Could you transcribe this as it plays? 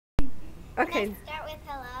Okay. Let's start with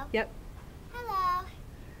hello. Yep. Hello.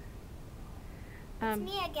 It's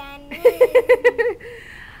me again.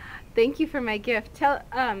 Thank you for my gift. Tell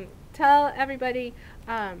everybody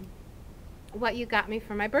what you got me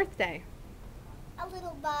for my birthday. A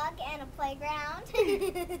little bug and a playground.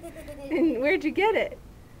 And where'd you get it?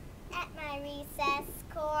 At my recess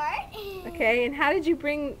court. Okay, and how did you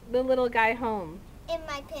bring the little guy home? In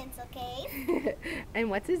my pencil case. And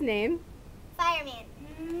what's his name? Fireman.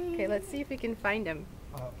 Okay, let's see if we can find him.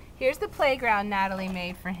 Here's the playground Natalie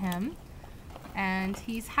made for him. And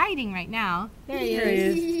he's hiding right now. There he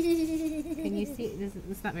is. Can you see?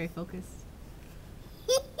 It's not very focused.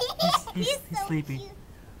 He's so sleepy. cute.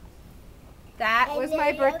 That was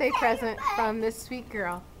my birthday present from this sweet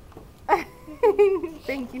girl.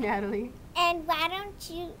 Thank you, Natalie. And why don't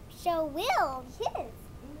you show Will his?